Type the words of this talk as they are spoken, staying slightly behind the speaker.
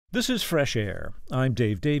This is Fresh Air. I'm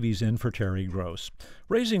Dave Davies in for Terry Gross.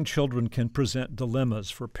 Raising children can present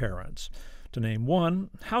dilemmas for parents. To name one,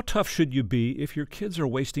 how tough should you be if your kids are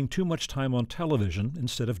wasting too much time on television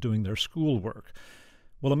instead of doing their schoolwork?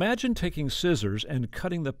 Well, imagine taking scissors and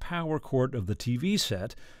cutting the power cord of the TV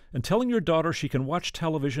set and telling your daughter she can watch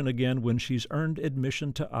television again when she's earned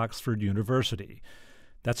admission to Oxford University.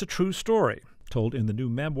 That's a true story, told in the new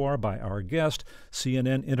memoir by our guest,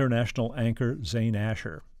 CNN international anchor Zain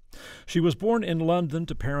Asher. She was born in London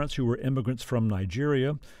to parents who were immigrants from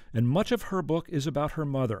Nigeria, and much of her book is about her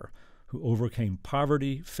mother, who overcame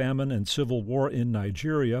poverty, famine, and civil war in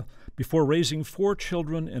Nigeria before raising 4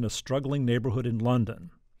 children in a struggling neighborhood in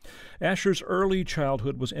London. Asher's early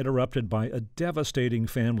childhood was interrupted by a devastating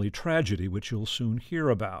family tragedy, which you'll soon hear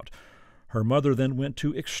about. Her mother then went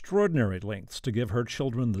to extraordinary lengths to give her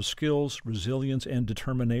children the skills, resilience, and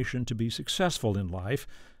determination to be successful in life,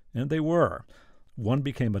 and they were. One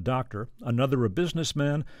became a doctor, another a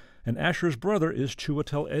businessman, and Asher's brother is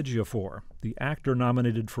Chiwetel Ejiofor, the actor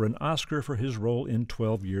nominated for an Oscar for his role in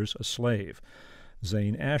 12 Years a Slave.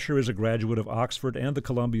 Zain Asher is a graduate of Oxford and the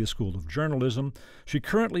Columbia School of Journalism. She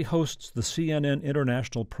currently hosts the CNN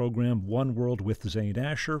international program One World with Zain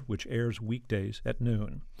Asher, which airs weekdays at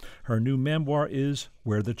noon. Her new memoir is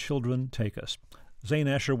Where the Children Take Us. Zain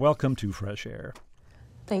Asher, welcome to Fresh Air.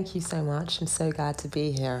 Thank you so much. I'm so glad to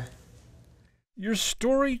be here. Your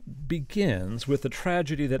story begins with the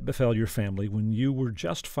tragedy that befell your family when you were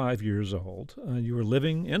just 5 years old. You were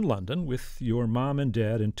living in London with your mom and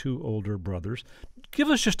dad and 2 older brothers. Give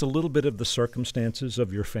us just a little bit of the circumstances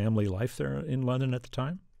of your family life there in London at the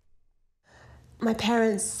time. My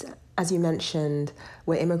parents, as you mentioned,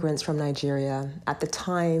 were immigrants from Nigeria. At the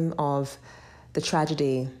time of the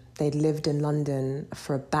tragedy, they'd lived in London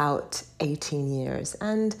for about 18 years.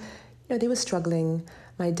 And, they were struggling.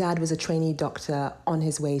 My dad was a trainee doctor on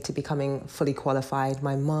his way to becoming fully qualified.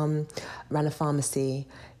 My mum ran a pharmacy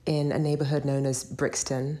in a neighborhood known as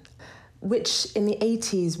Brixton, which in the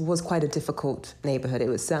 80s was quite a difficult neighborhood. It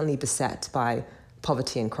was certainly beset by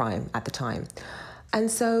poverty and crime at the time.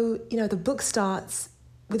 And so, the book starts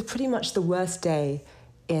with pretty much the worst day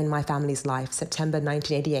in my family's life, September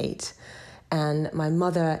 1988. And my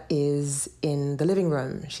mother is in the living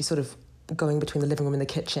room. She's sort of going between the living room and the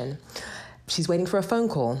kitchen. She's waiting for a phone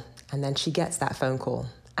call, and then she gets that phone call.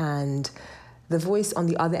 And the voice on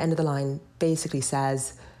the other end of the line basically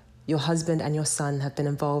says, your husband and your son have been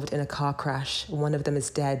involved in a car crash. One of them is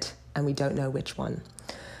dead, and we don't know which one.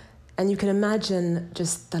 And you can imagine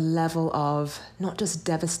just the level of not just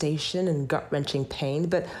devastation and gut-wrenching pain,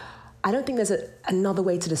 but I don't think there's another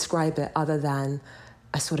way to describe it other than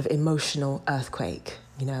a sort of emotional earthquake,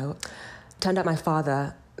 Turned out my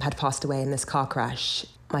father had passed away in this car crash.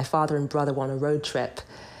 My father and brother were on a road trip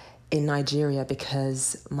in Nigeria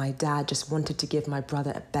because my dad just wanted to give my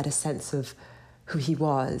brother a better sense of who he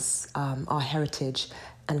was, our heritage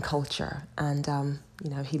and culture. And,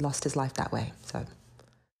 he lost his life that way.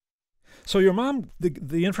 So your mom,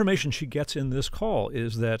 the information she gets in this call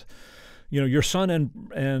is that, your son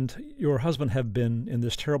and your husband have been in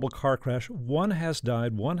this terrible car crash. One has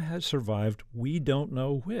died, one has survived. We don't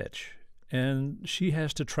know which. And she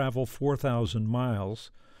has to travel 4,000 miles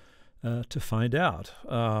to find out.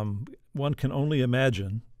 One can only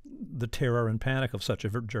imagine the terror and panic of such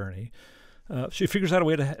a journey. She figures out a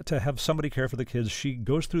way to have somebody care for the kids. She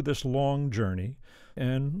goes through this long journey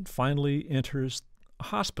and finally enters a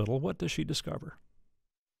hospital. What does she discover?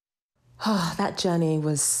 Oh, that journey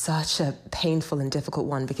was such a painful and difficult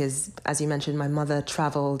one because, as you mentioned, my mother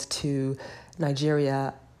traveled to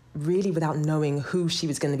Nigeria really without knowing who she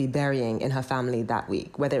was going to be burying in her family that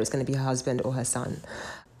week, whether it was going to be her husband or her son.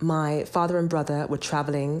 My father and brother were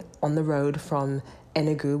traveling on the road from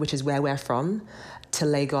Enugu, which is where we're from, to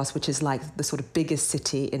Lagos, which is like the sort of biggest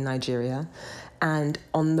city in Nigeria. And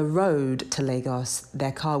on the road to Lagos,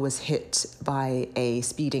 their car was hit by a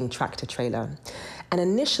speeding tractor trailer. And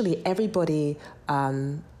initially, everybody,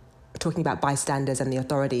 talking about bystanders and the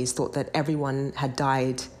authorities, thought that everyone had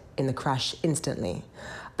died in the crash instantly.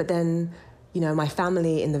 But then, my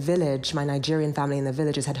family in the village, my Nigerian family in the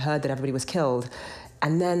villages had heard that everybody was killed.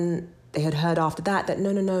 And then they had heard after that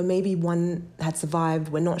no, maybe one had survived.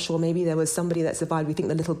 We're not sure. Maybe there was somebody that survived. We think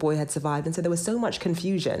the little boy had survived. And so there was so much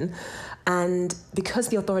confusion. And because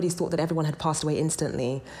the authorities thought that everyone had passed away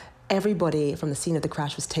instantly, everybody from the scene of the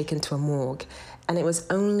crash was taken to a morgue. And it was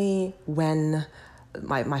only when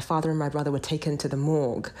my father and my brother were taken to the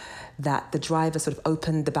morgue that the driver sort of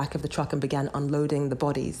opened the back of the truck and began unloading the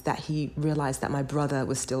bodies that he realized that my brother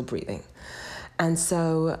was still breathing. And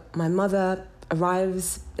so my mother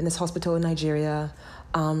arrives in this hospital in Nigeria.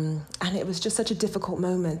 And it was just such a difficult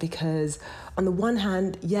moment because on the one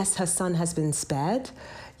hand, yes, her son has been spared.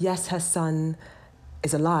 Yes, her son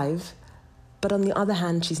is alive. But on the other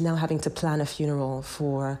hand, she's now having to plan a funeral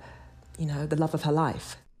for, the love of her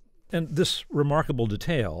life. And this remarkable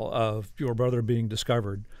detail of your brother being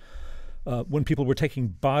discovered when people were taking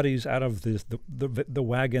bodies out of the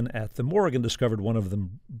wagon at the morgue and discovered one of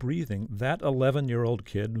them breathing, that 11-year-old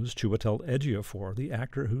kid was Chiwetel Ejiofor, the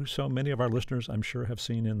actor who so many of our listeners, I'm sure, have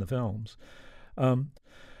seen in the films.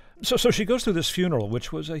 So she goes through this funeral,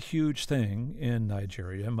 which was a huge thing in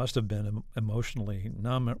Nigeria. It must have been emotionally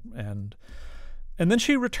numb. And then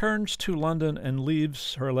she returns to London and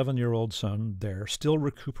leaves her 11-year-old son there, still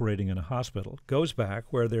recuperating in a hospital, goes back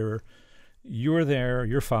where you're there,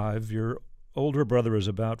 you're 5, your older brother is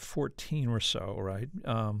about 14 or so, right?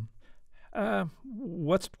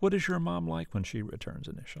 What is your mom like when she returns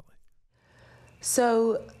initially?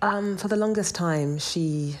 So for the longest time,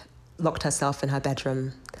 she locked herself in her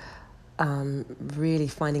bedroom, really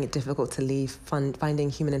finding it difficult to leave,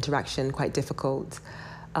 finding human interaction quite difficult.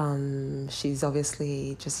 She's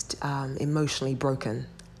obviously just emotionally broken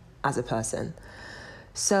as a person.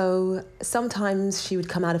 So sometimes she would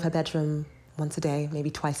come out of her bedroom once a day, maybe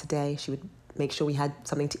twice a day. She would make sure we had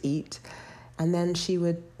something to eat. And then she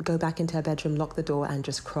would go back into her bedroom, lock the door, and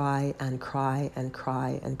just cry and cry and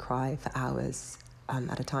cry and cry for hours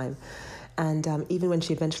at a time. And even when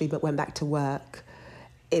she eventually went back to work,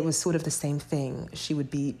 it was sort of the same thing. She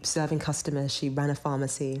would be serving customers. She ran a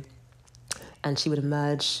pharmacy. And she would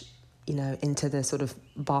emerge, into the sort of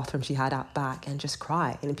bathroom she had out back and just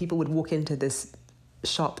cry. And people would walk into this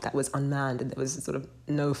shop that was unmanned and there was sort of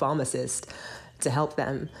no pharmacist to help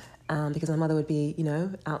them because my mother would be,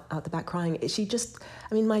 out the back crying.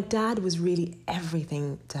 My dad was really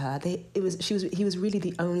everything to her. He was really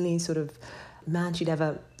the only sort of man she'd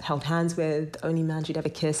ever held hands with, the only man she'd ever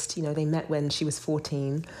kissed. They met when she was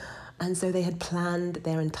 14. And so they had planned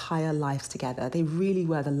their entire lives together. They really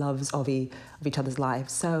were the loves of each other's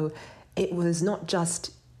lives. So it was not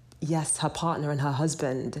just, yes, her partner and her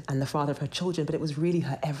husband and the father of her children, but it was really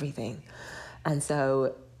her everything. And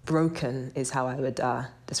so broken is how I would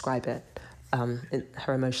describe it,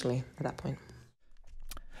 her emotionally at that point.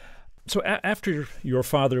 So after your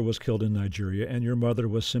father was killed in Nigeria and your mother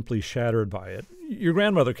was simply shattered by it, your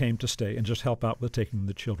grandmother came to stay and just help out with taking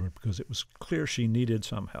the children because it was clear she needed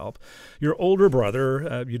some help. Your older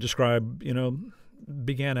brother, you describe,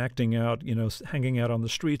 began acting out, hanging out on the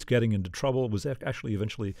streets, getting into trouble, was actually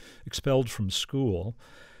eventually expelled from school.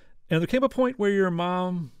 And there came a point where your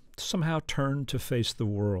mom somehow turned to face the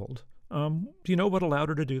world. Do you know what allowed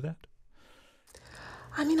her to do that?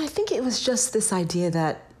 I think it was just this idea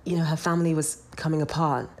that, her family was coming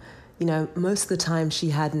apart. Most of the time she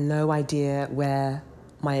had no idea where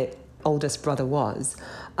my oldest brother was.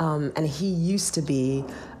 And he used to be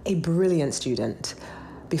a brilliant student.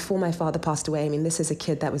 Before my father passed away, this is a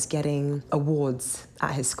kid that was getting awards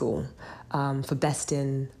at his school for best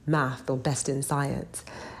in math or best in science.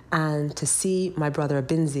 And to see my brother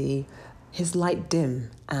Abinzi, his light dim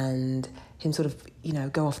and him sort of,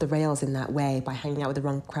 go off the rails in that way by hanging out with the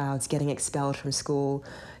wrong crowds, getting expelled from school,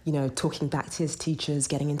 talking back to his teachers,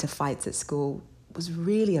 getting into fights at school, was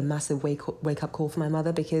really a massive wake-up call for my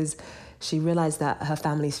mother because she realized that her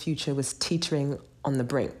family's future was teetering on the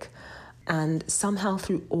brink. And somehow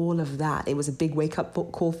through all of that, it was a big wake-up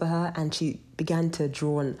call for her, and she began to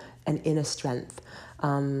draw on an inner strength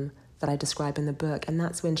that I describe in the book. And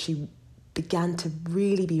that's when she began to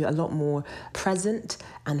really be a lot more present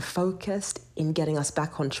and focused in getting us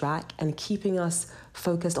back on track and keeping us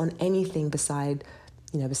focused on anything besides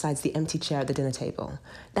the empty chair at the dinner table.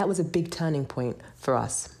 That was a big turning point for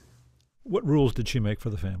us. What rules did she make for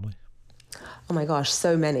the family? Oh my gosh,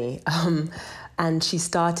 so many. And she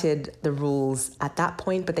started the rules at that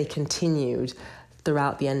point, but they continued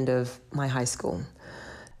throughout the end of my high school.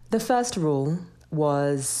 The first rule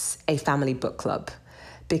was a family book club,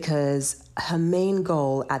 because her main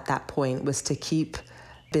goal at that point was to keep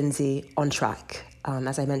Binzi on track.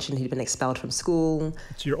 As I mentioned, he'd been expelled from school.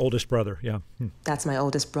 It's your oldest brother, yeah. That's my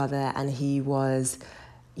oldest brother, and he was,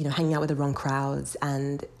 hanging out with the wrong crowds,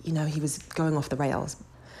 and, he was going off the rails.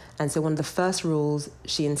 And so one of the first rules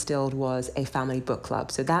she instilled was a family book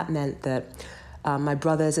club. So that meant that my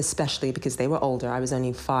brothers especially, because they were older, I was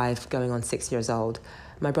only 5 going on 6 years old,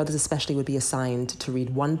 my brothers especially would be assigned to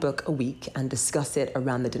read one book a week and discuss it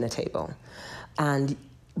around the dinner table. And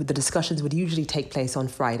the discussions would usually take place on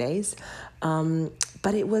Fridays.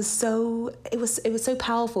 But it was so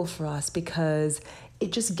powerful for us because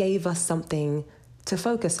it just gave us something to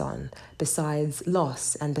focus on besides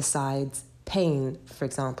loss and besides pain, for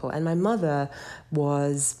example. And my mother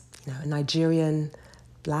was, a Nigerian,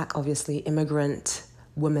 Black, obviously, immigrant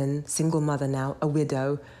woman, single mother now, a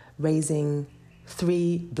widow, raising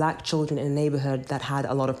 3 Black children in a neighborhood that had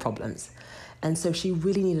a lot of problems. And so she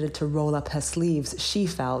really needed to roll up her sleeves, she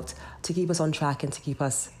felt, to keep us on track and to keep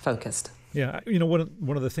us focused. Yeah,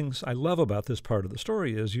 one of the things I love about this part of the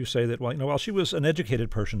story is you say that, while she was an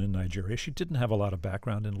educated person in Nigeria, she didn't have a lot of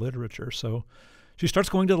background in literature. So she starts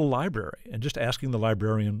going to the library and just asking the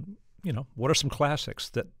librarian, what are some classics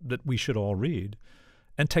that we should all read?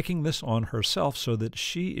 And taking this on herself so that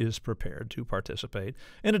she is prepared to participate,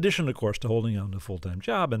 in addition, of course, to holding on to a full-time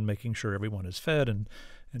job and making sure everyone is fed, and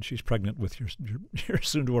she's pregnant with your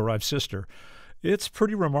soon-to-arrive sister. It's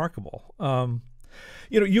pretty remarkable.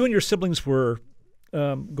 You and your siblings were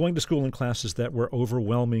going to school in classes that were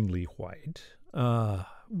overwhelmingly white.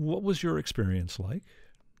 What was your experience like?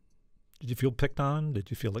 Did you feel picked on?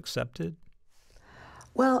 Did you feel accepted?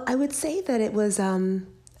 Well, I would say that it was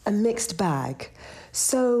a mixed bag.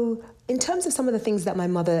 So in terms of some of the things that my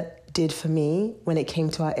mother did for me when it came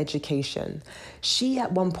to our education, she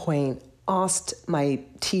at one point asked my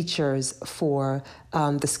teachers for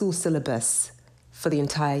the school syllabus for the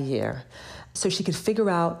entire year, so she could figure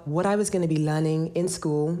out what I was going to be learning in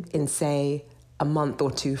school in, say, a month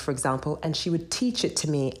or 2, for example, and she would teach it to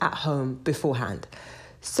me at home beforehand,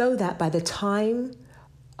 so that by the time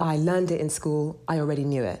I learned it in school, I already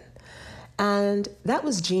knew it. And that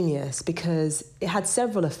was genius because it had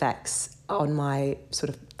several effects on my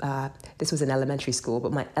this was an elementary school,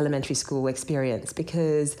 but my elementary school experience,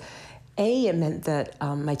 because it meant that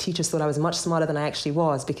my teachers thought I was much smarter than I actually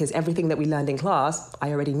was, because everything that we learned in class,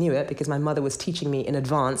 I already knew it because my mother was teaching me in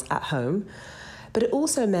advance at home. But it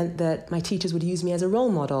also meant that my teachers would use me as a role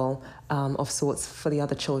model of sorts for the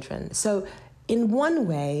other children. So in one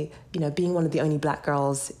way, being one of the only Black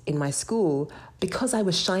girls in my school, because I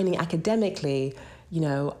was shining academically,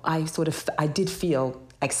 I did feel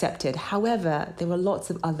accepted. However, there were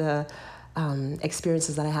lots of other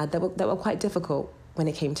experiences that I had that were quite difficult when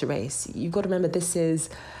it came to race. You've got to remember, this is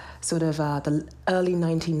sort of the early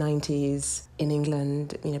 1990s in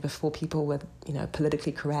England, before people were,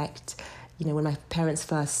 politically correct. When my parents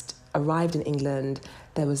first arrived in England,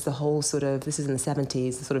 there was the whole this is in the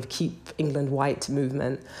 70s, the sort of keep England white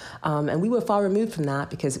movement. And we were far removed from that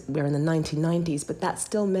because we're in the 1990s, but that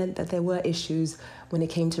still meant that there were issues when it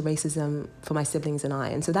came to racism for my siblings and I.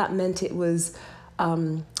 And so that meant it was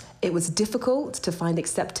difficult to find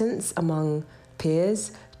acceptance among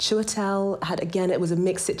peers. Chiwetel had, again, it was a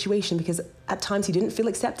mixed situation because at times he didn't feel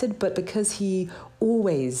accepted, but because he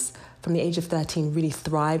always, from the age of 13, really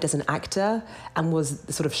thrived as an actor and was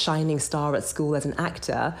the sort of shining star at school as an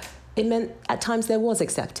actor, it meant at times there was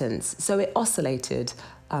acceptance. So it oscillated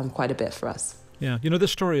quite a bit for us. Yeah.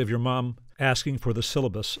 This story of your mom asking for the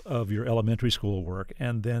syllabus of your elementary school work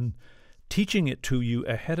and then teaching it to you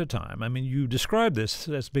ahead of time. I mean, you describe this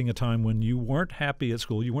as being a time when you weren't happy at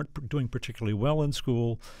school, you weren't doing particularly well in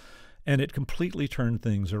school, and it completely turned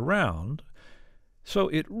things around. So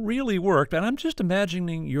it really worked. And I'm just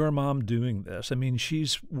imagining your mom doing this. I mean,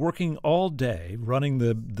 she's working all day, running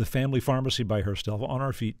the family pharmacy by herself, on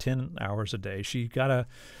her feet 10 hours a day. She got to,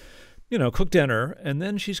 cook dinner, and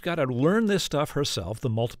then she's got to learn this stuff herself, the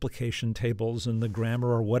multiplication tables and the grammar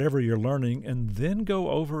or whatever you're learning, and then go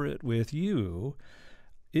over it with you.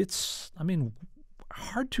 It's,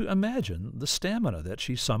 hard to imagine the stamina that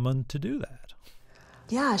she summoned to do that.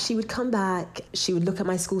 Yeah, she would come back, she would look at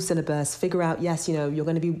my school syllabus, figure out, yes, you're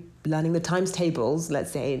going to be learning the times tables,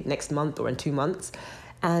 let's say next month or in 2 months.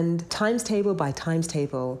 And times table by times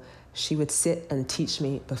table, she would sit and teach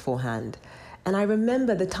me beforehand. And I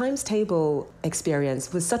remember the times table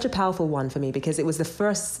experience was such a powerful one for me because it was the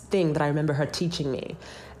first thing that I remember her teaching me.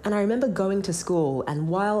 And I remember going to school, and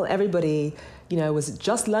while everybody, was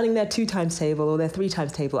just learning their 2 times table or their 3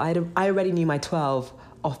 times table, I already knew my 12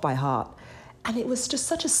 off by heart. And it was just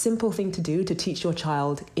such a simple thing to do, to teach your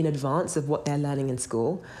child in advance of what they're learning in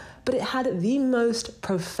school. But it had the most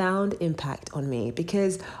profound impact on me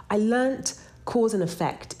because I learnt cause and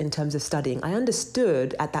effect in terms of studying. I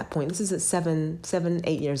understood at that point, this is at 7,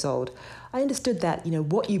 8 years old, I understood that,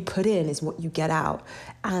 what you put in is what you get out.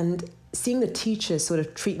 And seeing the teachers sort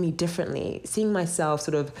of treat me differently, seeing myself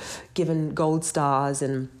sort of given gold stars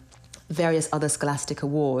and various other scholastic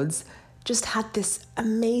awards, just had this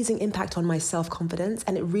amazing impact on my self-confidence,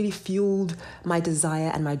 and it really fueled my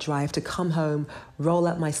desire and my drive to come home, roll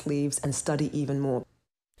up my sleeves, and study even more.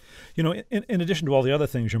 In addition to all the other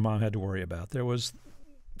things your mom had to worry about, there was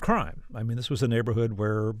crime. This was a neighborhood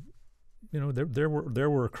where, there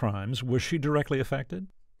were crimes. Was she directly affected?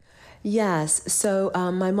 Yes. So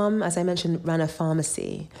my mum, as I mentioned, ran a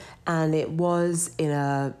pharmacy, and it was in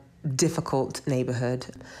a difficult neighborhood.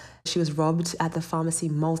 She was robbed at the pharmacy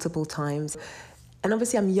multiple times. And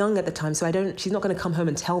obviously I'm young at the time, so she's not going to come home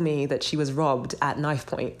and tell me that she was robbed at knife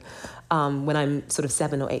point when I'm sort of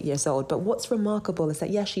 7 or 8 years old. But what's remarkable is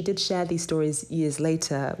that, yes, she did share these stories years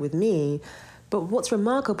later with me. But what's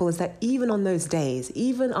remarkable is that even on those days,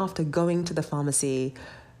 even after going to the pharmacy,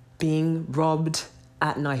 being robbed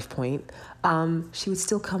at knife point, she would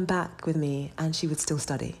still come back with me and she would still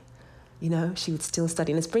study. You know, she would still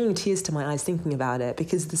study. And it's bringing tears to my eyes thinking about it,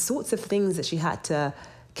 because the sorts of things that she had to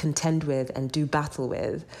contend with and do battle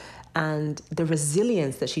with, and the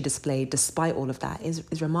resilience that she displayed despite all of that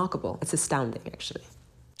is remarkable. It's astounding, actually.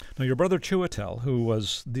 Now, your brother Chiwetel, who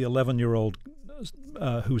was the 11-year-old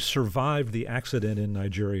who survived the accident in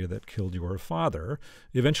Nigeria that killed your father,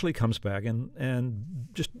 eventually comes back and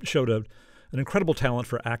just showed an incredible talent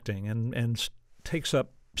for acting and takes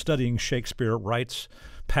up studying Shakespeare, writes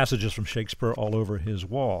passages from Shakespeare all over his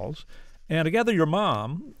walls. And I gather your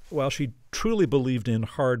mom, while she truly believed in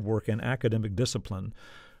hard work and academic discipline,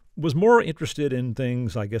 was more interested in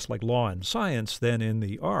things, I guess, like law and science than in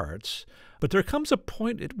the arts. But there comes a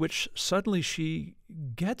point at which suddenly she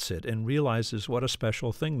gets it and realizes what a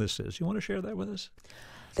special thing this is. You want to share that with us?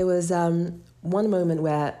 There was one moment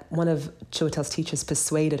where one of Chiwetel's teachers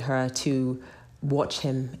persuaded her to watch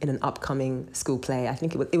him in an upcoming school play. I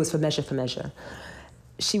think it was for Measure for Measure.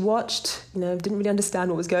 She watched, didn't really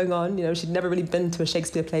understand what was going on. She'd never really been to a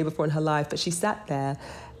Shakespeare play before in her life, but she sat there.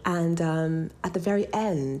 And at the very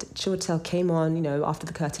end, Chiwetel came on, after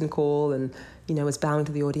the curtain call and, was bowing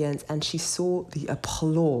to the audience. And she saw the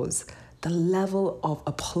applause, the level of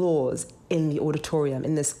applause in the auditorium,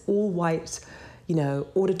 in this all-white,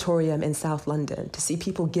 auditorium in South London, to see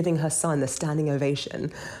people giving her son the standing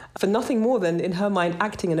ovation for nothing more than, in her mind,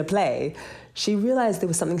 acting in a play. She realized there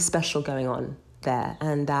was something special going on there,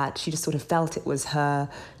 and that she just sort of felt it was her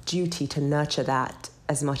duty to nurture that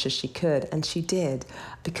as much as she could, and she did,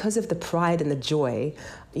 because of the pride and the joy.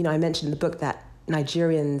 I mentioned in the book that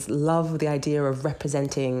Nigerians love the idea of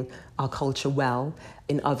representing our culture well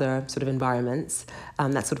in other sort of environments.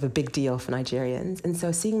 That's sort of a big deal for Nigerians. And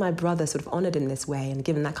so seeing my brother sort of honored in this way and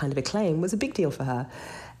given that kind of acclaim was a big deal for her.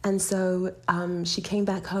 And so she came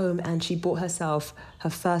back home and she bought herself her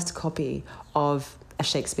first copy of a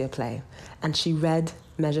Shakespeare play. And she read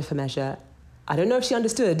Measure for Measure. I don't know if she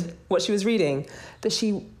understood what she was reading, but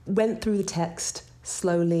she went through the text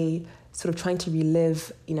slowly, sort of trying to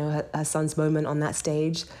relive, her son's moment on that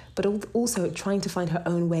stage, but also trying to find her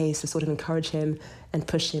own ways to sort of encourage him and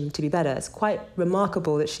push him to be better. It's quite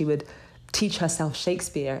remarkable that she would teach herself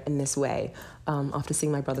Shakespeare in this way after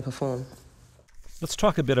seeing my brother perform. Let's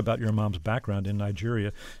talk a bit about your mom's background in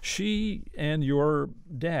Nigeria. She and your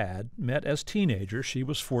dad met as teenagers. She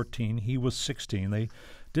was 14, he was 16. They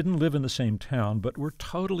didn't live in the same town, but were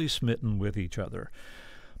totally smitten with each other.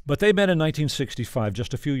 But they met in 1965,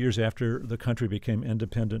 just a few years after the country became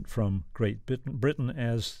independent from Great Britain,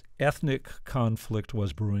 as ethnic conflict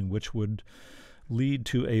was brewing, which would lead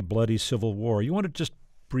to a bloody civil war. You want to just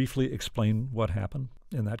briefly explain what happened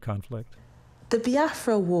in that conflict? The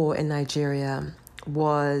Biafra War in Nigeria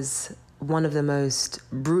was one of the most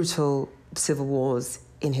brutal civil wars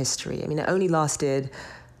in history. I mean, it only lasted,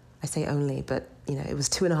 I say only, but it was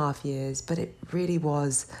 2.5 years, but it really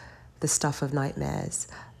was the stuff of nightmares.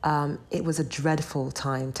 It was a dreadful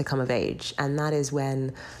time to come of age, and that is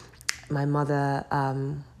when my mother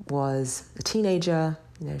was a teenager.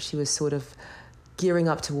 She was sort of gearing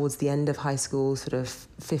up towards the end of high school, sort of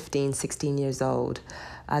 15, 16 years old,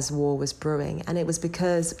 as war was brewing. And it was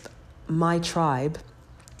because my tribe,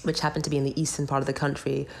 which happened to be in the eastern part of the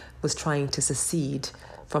country, was trying to secede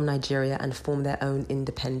from Nigeria and form their own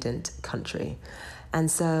independent country. And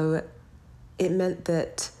so it meant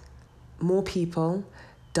that more people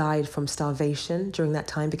died from starvation during that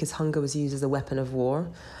time, because hunger was used as a weapon of war,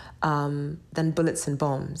 than bullets and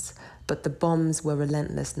bombs. But the bombs were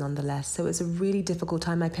relentless nonetheless. So it was a really difficult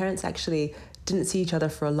time. My parents actually didn't see each other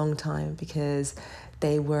for a long time because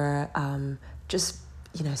they were just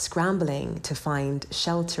scrambling to find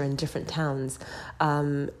shelter in different towns,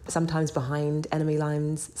 sometimes behind enemy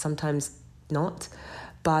lines, sometimes not.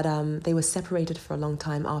 But they were separated for a long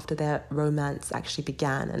time after their romance actually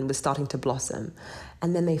began and was starting to blossom.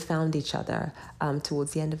 And then they found each other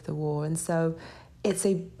towards the end of the war. And so it's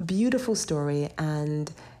a beautiful story,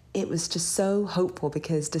 and it was just so hopeful,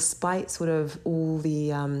 because despite sort of all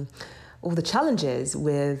the challenges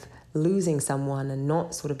with losing someone and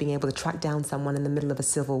not sort of being able to track down someone in the middle of a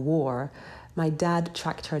civil war, my dad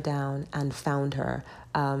tracked her down and found her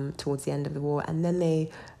towards the end of the war. And then they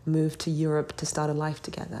moved to Europe to start a life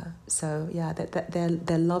together. So yeah,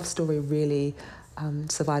 their love story really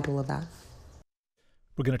survived all of that.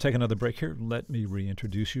 We're going to take another break here. Let me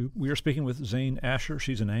reintroduce you. We are speaking with Zain Asher.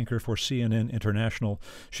 She's an anchor for CNN International.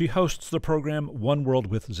 She hosts the program One World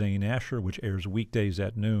with Zain Asher, which airs weekdays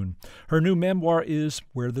at noon. Her new memoir is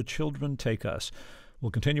Where the Children Take Us.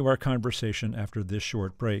 We'll continue our conversation after this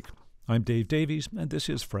short break. I'm Dave Davies, and this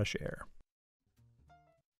is Fresh Air.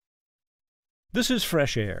 This is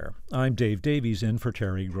Fresh Air. I'm Dave Davies in for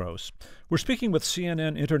Terry Gross. We're speaking with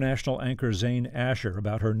CNN International anchor Zain Asher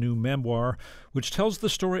about her new memoir, which tells the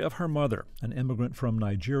story of her mother, an immigrant from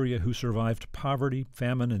Nigeria who survived poverty,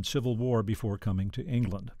 famine, and civil war before coming to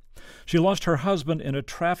England. She lost her husband in a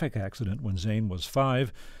traffic accident when Zain was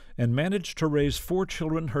 5 and managed to raise 4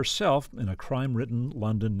 children herself in a crime-ridden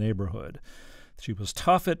London neighborhood. She was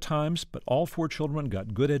tough at times, but all 4 children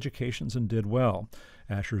got good educations and did well.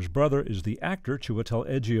 Asher's brother is the actor Chiwetel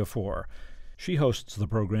Ejiofor. She hosts the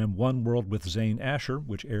program One World with Zain Asher,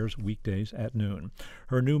 which airs weekdays at noon.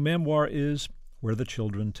 Her new memoir is Where the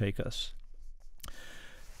Children Take Us.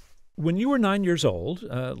 When you were 9 years old,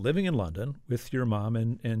 living in London with your mom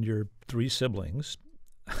and your 3 siblings,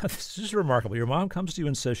 this is remarkable. Your mom comes to you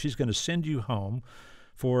and says she's going to send you home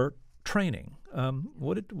for training.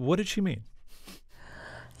 What did she mean?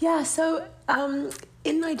 Yeah, so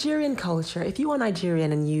in Nigerian culture, if you are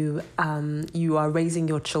Nigerian and you are raising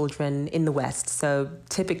your children in the West, so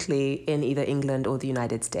typically in either England or the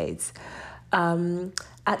United States,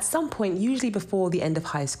 at some point, usually before the end of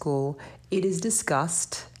high school, it is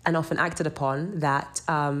discussed and often acted upon that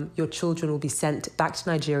your children will be sent back to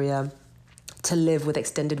Nigeria to live with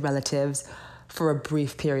extended relatives for a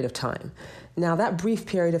brief period of time. Now, that brief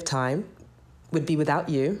period of time would be without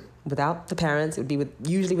you, without the parents. It would be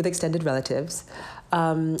usually with extended relatives.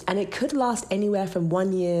 And it could last anywhere from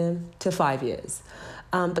 1 year to 5 years.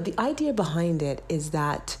 But the idea behind it is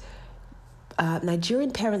that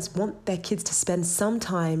Nigerian parents want their kids to spend some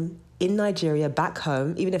time in Nigeria, back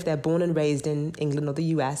home, even if they're born and raised in England or the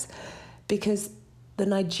US, because the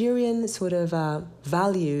Nigerian sort of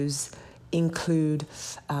values include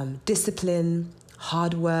discipline,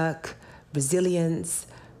 hard work, resilience,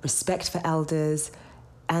 respect for elders,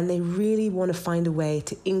 and they really want to find a way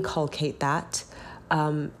to inculcate that,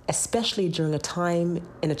 especially during a time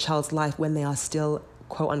in a child's life when they are still,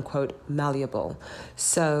 quote unquote, malleable.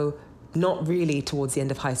 So not really towards the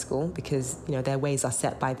end of high school because, their ways are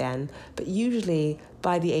set by then, but usually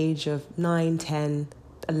by the age of 9, 10,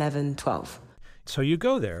 11, 12. So you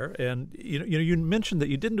go there, and you mentioned that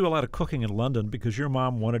you didn't do a lot of cooking in London because your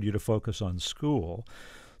mom wanted you to focus on school.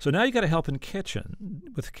 So now you got to help with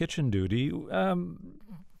kitchen duty.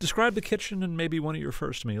 Describe the kitchen and maybe one of your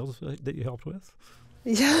first meals that you helped with.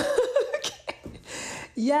 Yeah. Okay.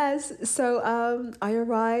 Yes. So I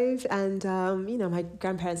arrived, and my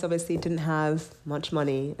grandparents obviously didn't have much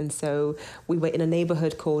money, and so we were in a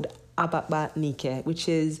neighborhood called Abakpa Nike, which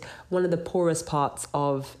is one of the poorest parts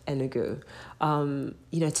of Enugu.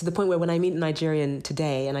 To the point where when I meet a Nigerian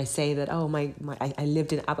today and I say that, I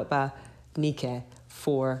lived in Abakpa Nike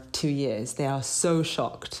for 2 years, they are so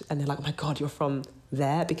shocked, and they're like, "Oh my God, you're from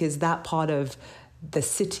there?" Because that part of the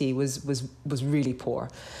city was really poor.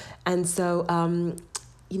 And so,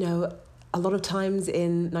 a lot of times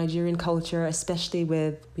in Nigerian culture, especially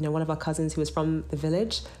with, one of our cousins who was from the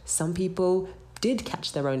village, some people did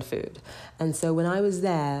catch their own food. And so when I was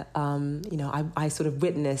there, I sort of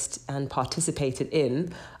witnessed and participated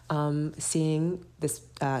in seeing this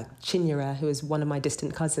Chinyere, who is one of my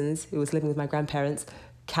distant cousins who was living with my grandparents,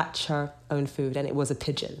 catch her own food, and it was a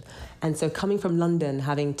pigeon. And so coming from London,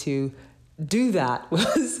 having to do that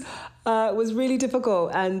was really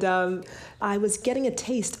difficult. And I was getting a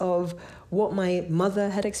taste of what my mother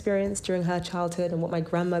had experienced during her childhood and what my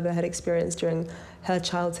grandmother had experienced during her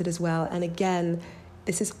childhood as well. And again,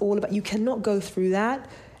 this is all about, you cannot go through that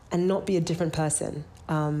and not be a different person.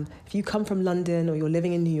 If you come from London or you're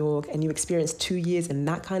living in New York and you experience 2 years in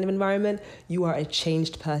that kind of environment, you are a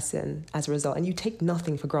changed person as a result, and you take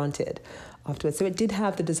nothing for granted afterwards. So it did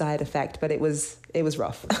have the desired effect, but it was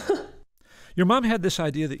rough. Your mom had this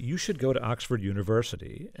idea that you should go to Oxford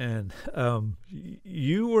University, and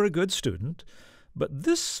you were a good student, but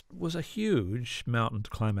this was a huge mountain to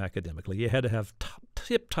climb academically. You had to have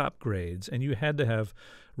tip-top grades, and you had to have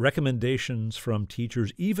recommendations from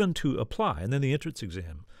teachers even to apply. And then the entrance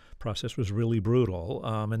exam process was really brutal.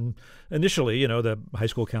 And initially, the high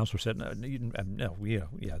school counselor said, no,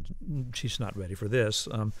 she's not ready for this.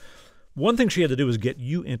 One thing she had to do was get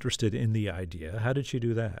you interested in the idea. How did she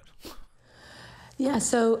do that? Yeah,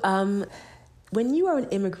 so when you are an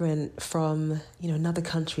immigrant from another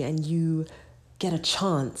country and you get a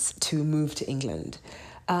chance to move to England,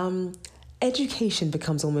 education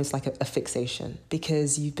becomes almost like a fixation,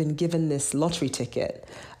 because you've been given this lottery ticket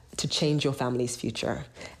to change your family's future,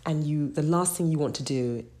 and the last thing you want to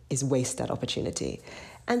do is waste that opportunity.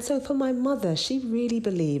 And so for my mother, she really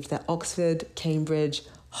believed that Oxford, Cambridge,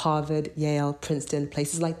 Harvard, Yale, Princeton,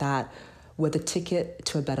 places like that were the ticket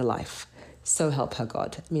to a better life. So help her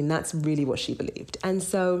God. I mean, that's really what she believed. And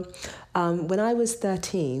so when I was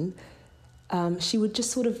 13, she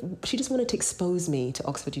just wanted to expose me to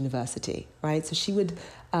Oxford University, right? So she would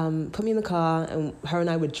put me in the car, and her and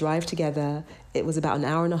I would drive together. It was about an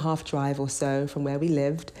hour and a half drive or so from where we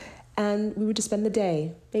lived. And we would just spend the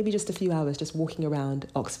day, maybe just a few hours, just walking around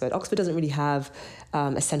Oxford. Oxford doesn't really have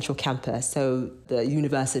a central campus, so the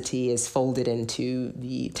university is folded into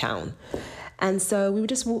the town. And so we would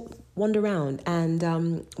just wander around,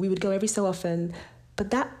 and we would go every so often.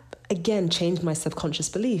 But that, again, changed my subconscious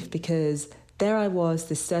belief, because there I was,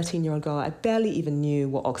 this 13-year-old girl. I barely even knew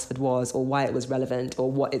what Oxford was or why it was relevant or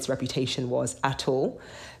what its reputation was at all.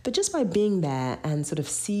 But just by being there and sort of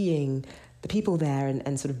seeing the people there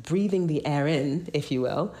and sort of breathing the air in, if you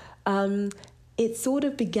will, it sort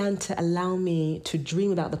of began to allow me to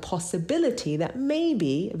dream about the possibility that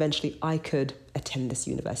maybe eventually I could attend this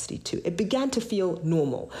university too. It began to feel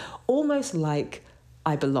normal, almost like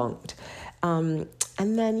I belonged.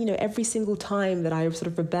 And then, every single time that I sort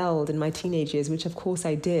of rebelled in my teenage years, which of course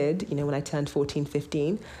I did, when I turned 14,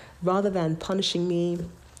 15, rather than punishing me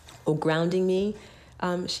or grounding me,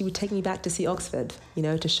 she would take me back to see Oxford,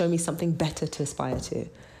 to show me something better to aspire to.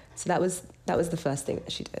 So that was the first thing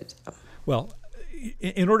that she did. Well,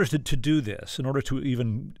 in order to do this, in order to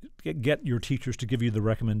even get your teachers to give you the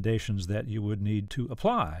recommendations that you would need to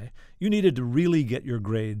apply, you needed to really get your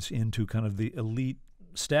grades into kind of the elite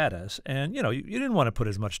status. And, you didn't want to put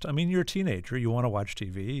as much time. I mean, you're a teenager. You want to watch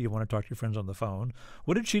TV. You want to talk to your friends on the phone.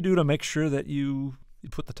 What did she do to make sure that you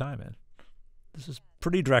put the time in? This is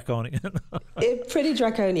pretty draconian. Pretty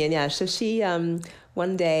draconian, yeah. So she,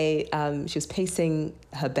 one day, she was pacing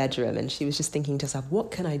her bedroom and she was just thinking to herself,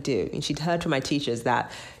 what can I do? And she'd heard from my teachers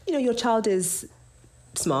that, your child is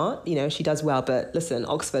smart, she does well, but listen,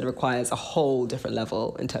 Oxford requires a whole different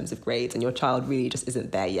level in terms of grades, and your child really just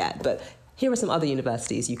isn't there yet. But here are some other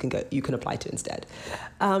universities you can apply to instead.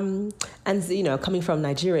 And coming from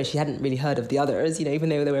Nigeria, she hadn't really heard of the others, even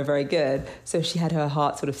though they were very good. So she had her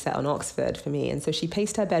heart sort of set on Oxford for me. And so she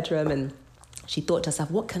paced her bedroom and she thought to herself,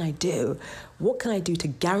 what can I do? What can I do to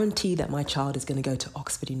guarantee that my child is going to go to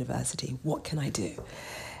Oxford University? What can I do?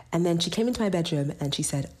 And then she came into my bedroom and she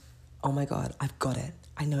said, oh my God, I've got it.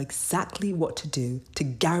 I know exactly what to do to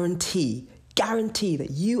guarantee that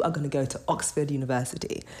you are going to go to Oxford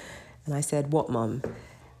University. And I said, what, Mum?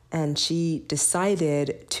 And she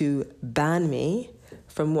decided to ban me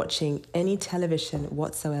from watching any television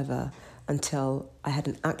whatsoever until I had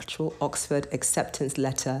an actual Oxford acceptance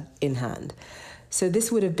letter in hand. So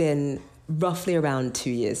this would have been roughly around 2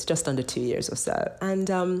 years, just under 2 years or so. And,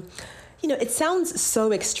 it sounds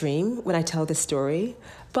so extreme when I tell this story,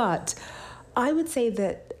 but I would say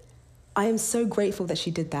that I am so grateful that she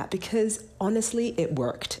did that, because honestly, it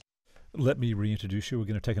worked. Let me reintroduce you. We're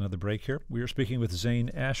going to take another break here. We are speaking with Zain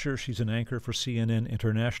Asher. She's an anchor for CNN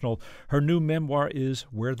International. Her new memoir is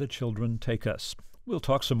Where the Children Take Us. We'll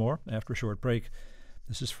talk some more after a short break.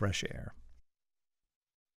 This is Fresh Air.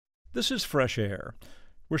 This is Fresh Air.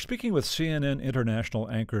 We're speaking with CNN International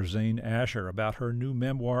anchor Zain Asher about her new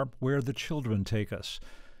memoir, Where the Children Take Us.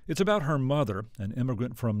 It's about her mother, an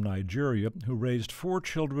immigrant from Nigeria, who raised 4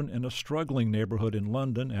 children in a struggling neighborhood in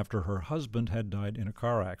London after her husband had died in a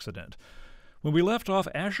car accident. When we left off,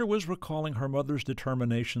 Asher was recalling her mother's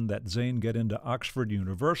determination that Zain get into Oxford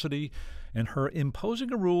University and her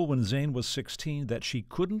imposing a rule when Zain was 16 that she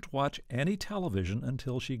couldn't watch any television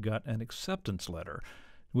until she got an acceptance letter,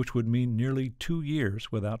 which would mean nearly 2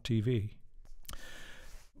 years without TV.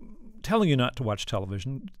 Telling you not to watch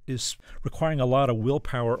television is requiring a lot of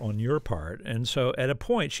willpower on your part. And so at a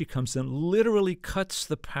point, she comes in, literally cuts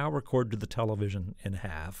the power cord to the television in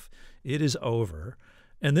half. It is over.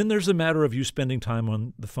 And then there's the matter of you spending time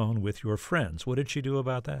on the phone with your friends. What did she do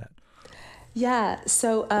about that? Yeah,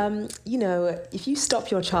 so, if you stop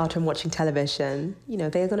your child from watching television, they're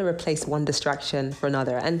going to replace one distraction for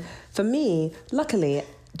another. And for me, luckily,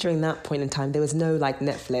 during that point in time, there was no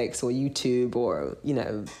Netflix or YouTube or,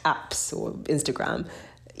 apps or Instagram.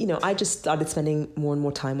 I just started spending more and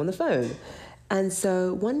more time on the phone. And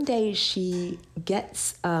so one day she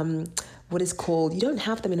gets what is called, you don't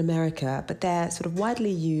have them in America, but they're sort of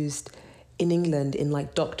widely used in England in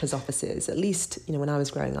like doctor's offices, at least, when I was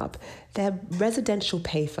growing up. They're residential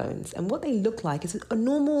payphones. And what they look like is a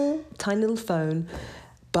normal tiny little phone,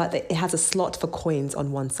 but it has a slot for coins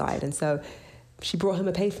on one side. And so she brought home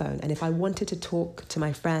a payphone. And if I wanted to talk to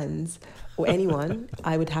my friends or anyone,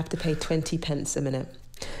 I would have to pay 20 pence a minute.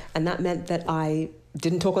 And that meant that I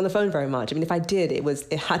didn't talk on the phone very much. I mean, if I did,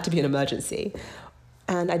 it had to be an emergency.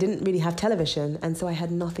 And I didn't really have television. And so I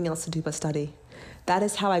had nothing else to do but study. That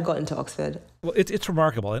is how I got into Oxford. Well, it's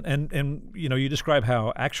remarkable. And you describe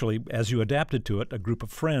how actually, as you adapted to it, a group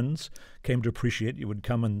of friends came to appreciate you would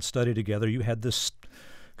come and study together. You had this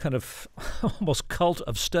kind of almost cult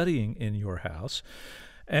of studying in your house.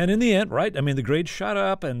 And in the end, right, I mean, the grades shot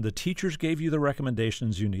up and the teachers gave you the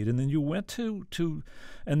recommendations you need. And then you went to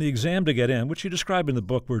and the exam to get in, which you describe in the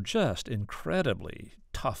book, were just incredibly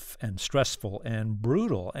tough and stressful and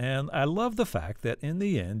brutal. And I love the fact that in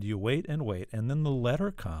the end, you wait, and then the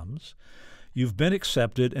letter comes. You've been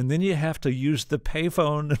accepted, and then you have to use the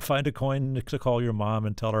payphone and find a coin to call your mom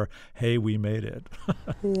and tell her, hey, we made it.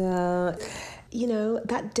 Yeah.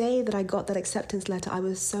 That day that I got that acceptance letter, I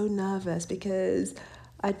was so nervous because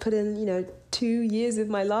I'd put in, 2 years of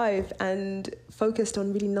my life and focused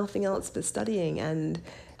on really nothing else but studying. And,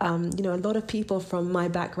 a lot of people from my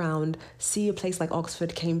background see a place like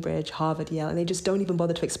Oxford, Cambridge, Harvard, Yale, and they just don't even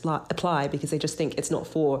bother to apply because they just think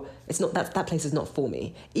that place is not for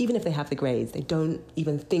me. Even if they have the grades, they don't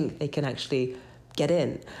even think they can actually get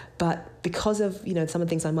in. But because of, some of the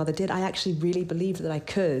things my mother did, I actually really believed that I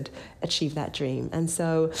could achieve that dream. And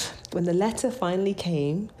so when the letter finally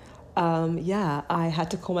came, I had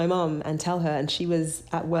to call my mom and tell her, and she was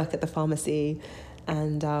at work at the pharmacy,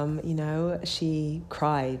 and, she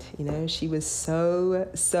cried, she was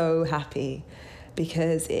so happy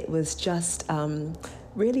because it was just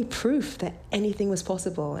really proof that anything was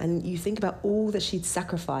possible. And you think about all that she'd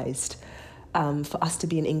sacrificed for us to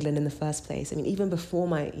be in England in the first place. I mean, even before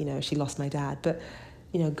she lost my dad, but,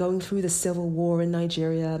 going through the civil war in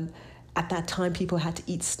Nigeria, at that time, people had to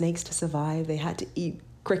eat snakes to survive. They had to eat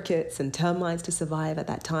crickets and termites to survive at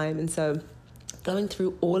that time. And so going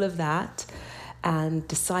through all of that and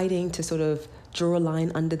deciding to sort of draw a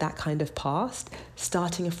line under that kind of past,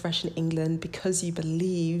 starting afresh in England because you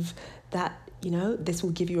believe that, this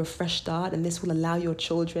will give you a fresh start and this will allow your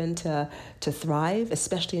children to thrive,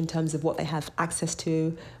 especially in terms of what they have access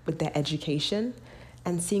to with their education.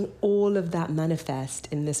 And seeing all of that manifest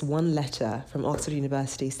in this one letter from Oxford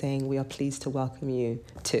University saying, we are pleased to welcome you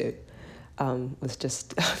to, was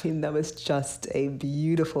just, that was just a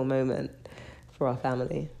beautiful moment for our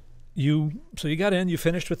family. So you got in, you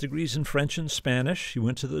finished with degrees in French and Spanish. You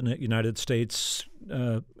went to the United States,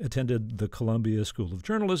 attended the Columbia School of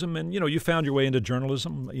Journalism, and, you found your way into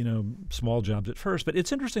journalism, small jobs at first. But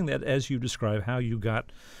it's interesting that as you describe how you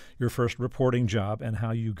got your first reporting job and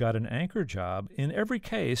how you got an anchor job, in every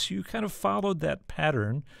case, you kind of followed that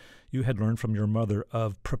pattern you had learned from your mother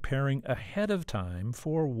of preparing ahead of time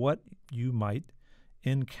for what you might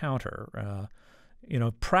encounter.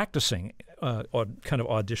 Practicing kind of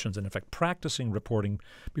auditions and, in fact, practicing reporting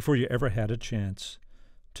before you ever had a chance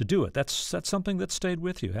to do it. That's something that stayed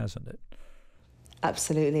with you, hasn't it?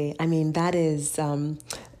 Absolutely. I mean, that is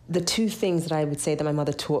the two things that I would say that my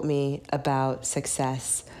mother taught me about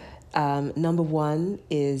success. Number one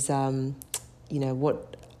is,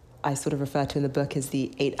 what I sort of refer to in the book as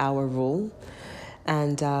the 8-hour rule.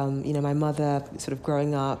 And, my mother sort of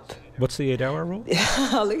growing up... What's the 8-hour rule?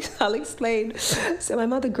 I'll explain. So my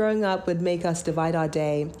mother growing up would make us divide our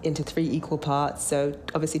day into 3 equal parts. So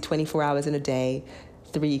obviously 24 hours in a day,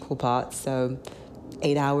 3 equal parts. So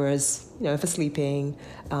 8 hours, for sleeping,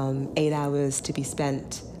 8 hours to be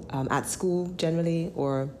spent at school generally,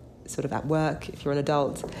 or sort of at work if you're an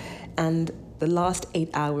adult. And the last 8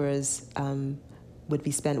 hours would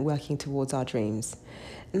be spent working towards our dreams.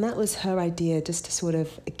 And that was her idea, just to sort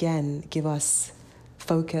of, again, give us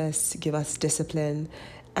focus, give us discipline.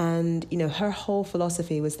 And, her whole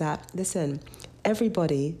philosophy was that, listen,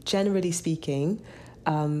 everybody, generally speaking,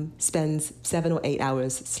 spends 7 or 8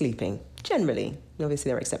 hours sleeping, generally. Obviously,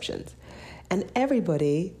 there are exceptions. And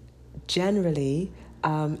everybody, generally,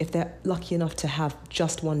 if they're lucky enough to have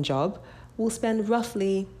just one job, will spend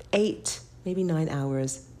roughly 8, maybe 9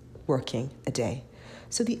 hours working a day.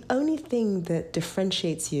 So the only thing that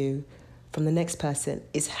differentiates you from the next person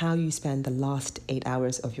is how you spend the last 8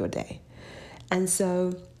 hours of your day. And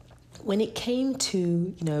so when it came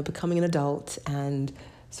to, becoming an adult and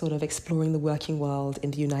sort of exploring the working world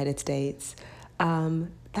in the United States,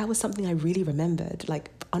 that was something I really remembered,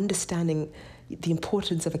 like understanding the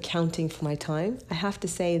importance of accounting for my time. I have to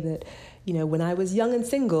say that, when I was young and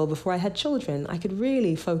single, before I had children, I could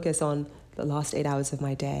really focus on the last 8 hours of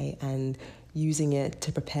my day and using it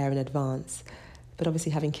to prepare in advance. But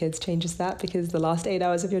obviously having kids changes that, because the last 8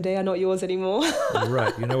 hours of your day are not yours anymore.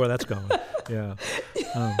 Right. You know where that's going. Yeah.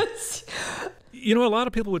 Yes. A lot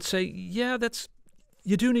of people would say, yeah,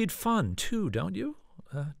 you do need fun too, don't you?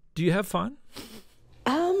 Do you have fun?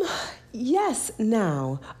 Yes,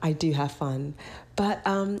 now I do have fun. But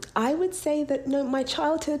I would say that, no, my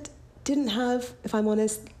childhood didn't have, if I'm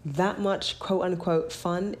honest, that much quote-unquote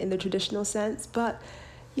fun in the traditional sense. But,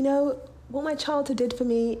 what my childhood did for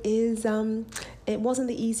me is it wasn't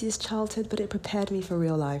the easiest childhood, but it prepared me for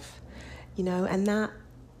real life, and that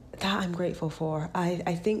I'm grateful for.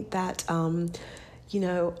 I think that,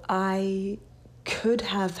 I could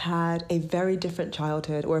have had a very different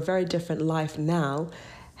childhood or a very different life now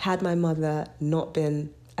had my mother not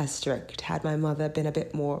been as strict, had my mother been a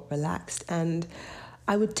bit more relaxed. And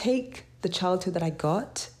I would take the childhood that I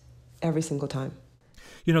got every single time.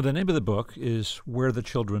 The name of the book is Where the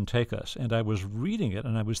Children Take Us. And I was reading it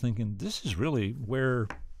and I was thinking, this is really where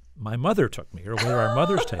my mother took me, or where our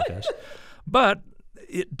mothers take us. But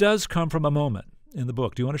it does come from a moment in the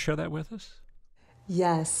book. Do you want to share that with us?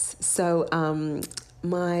 Yes. So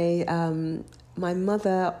my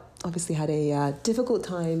mother obviously had a difficult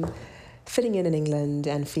time fitting in England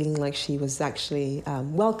and feeling like she was actually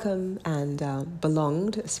welcome and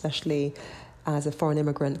belonged, especially as a foreign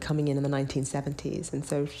immigrant coming in the 1970s. And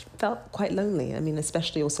so she felt quite lonely. I mean,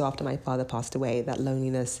 especially also after my father passed away, that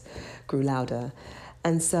loneliness grew louder.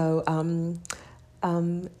 And so,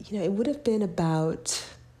 it would have been about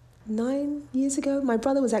 9 years ago. My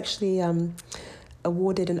brother was actually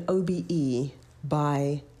awarded an OBE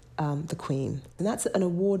by the Queen. And that's an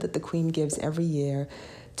award that the Queen gives every year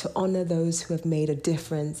to honor those who have made a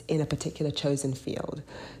difference in a particular chosen field.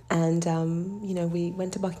 And, we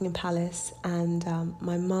went to Buckingham Palace, and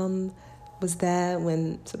my mum was there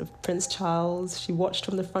when sort of Prince Charles, she watched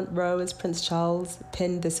from the front row as Prince Charles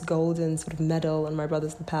pinned this golden sort of medal on my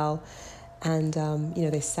brother's lapel. And,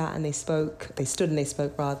 they stood and they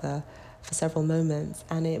spoke for several moments.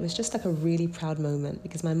 And it was just like a really proud moment,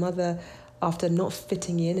 because my mother, after not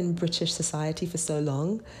fitting in British society for so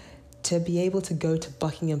long, to be able to go to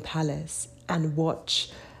Buckingham Palace and watch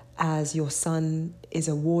as your son is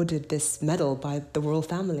awarded this medal by the royal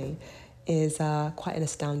family is quite an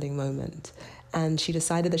astounding moment. And she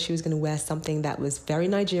decided that she was going to wear something that was very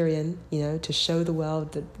Nigerian, to show the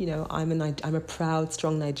world that, I'm a proud,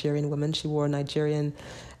 strong Nigerian woman. She wore a Nigerian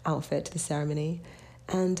outfit to the ceremony.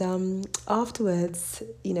 And afterwards,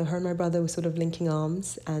 her and my brother were sort of linking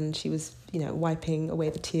arms, and she was, wiping away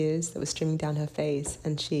the tears that were streaming down her face.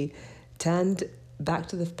 And she turned back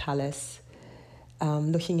to the palace,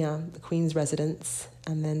 looking at the Queen's residence,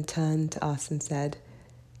 and then turned to us and said,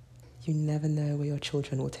 "You never know where your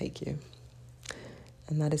children will take you."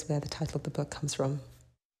 And that is where the title of the book comes from.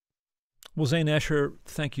 Well, Zain Asher,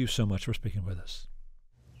 thank you so much for speaking with us.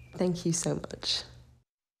 Thank you so much.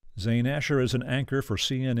 Zain Asher is an anchor for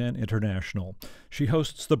CNN International. She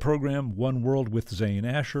hosts the program One World with Zain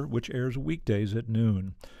Asher, which airs weekdays at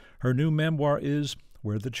noon. Her new memoir is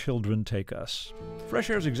Where the Children Take Us. Fresh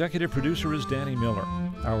Air's executive producer is Danny Miller.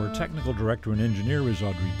 Our technical director and engineer is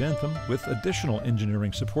Audrey Bentham, with additional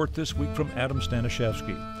engineering support this week from Adam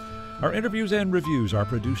Staniszewski. Our interviews and reviews are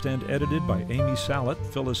produced and edited by Amy Salet,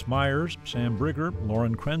 Phyllis Myers, Sam Brigger,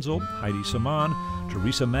 Lauren Krenzel, Heidi Saman,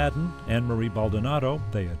 Teresa Madden, Anne-Marie Baldonado,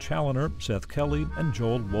 Thea Challoner, Seth Kelly, and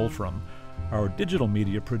Joel Wolfram. Our digital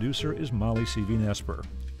media producer is Molly Seaveen-Esper.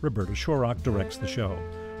 Roberta Shorrock directs the show.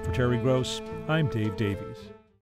 For Terry Gross, I'm Dave Davies.